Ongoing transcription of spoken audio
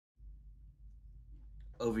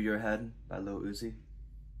Over Your Head by Lil Uzi,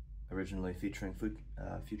 originally featuring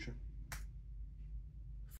Future.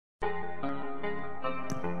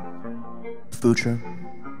 Future.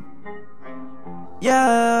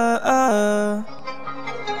 Yeah.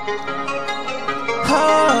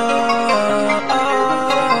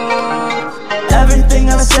 Everything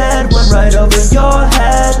I said went right over your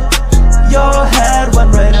head. Your head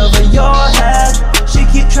went right over your head. She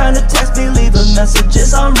keep trying to text me, leaving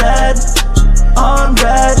messages on red. On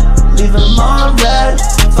red, leave them on red.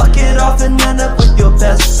 Fuck it off and end up with your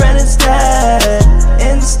best friend instead.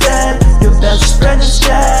 Instead, your best friend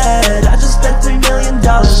instead. I just spent $3 million,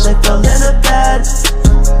 they fell in a bed.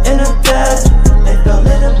 In a bed, they fell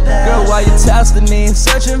in a bed. Girl, why you testing me?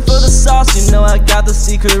 Searching for the sauce, you know I got the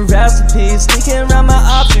secret recipe. Sneaking around my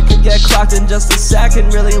ops, you could get clocked in just a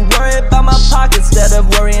second. Really worry about my pockets instead of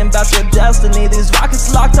worrying about your destiny. These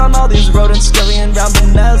rockets locked on all these rodents scurrying around the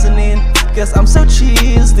mezzanine. Guess I'm so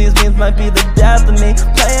cheese, these memes might be the death of me.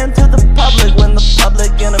 Playing to the public when the public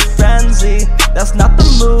in a frenzy. That's not the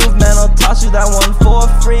move, man, I'll toss you that one for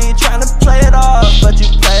free. Trying to play it off, but you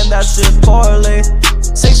playing that shit poorly.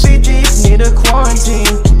 6 feet deep, need a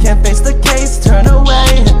quarantine. Can't face the case, turn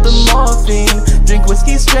away, hit the morphine. Drink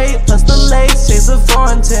whiskey straight, plus the lace, chase a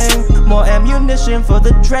foreign ting. More ammunition for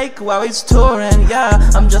the Drake while he's touring. Yeah,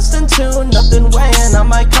 I'm just in tune, nothing weighing on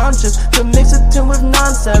my conscience. To mix a tune with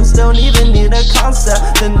nonsense, don't even need a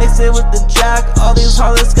concept. Then mix it with the jack, all these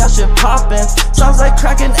harlots got shit poppin'. Sounds like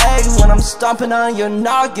cracking eggs when I'm stomping on your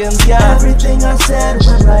noggins. Yeah, everything I said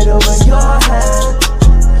went right over your head.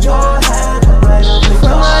 Your head, right over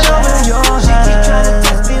your head.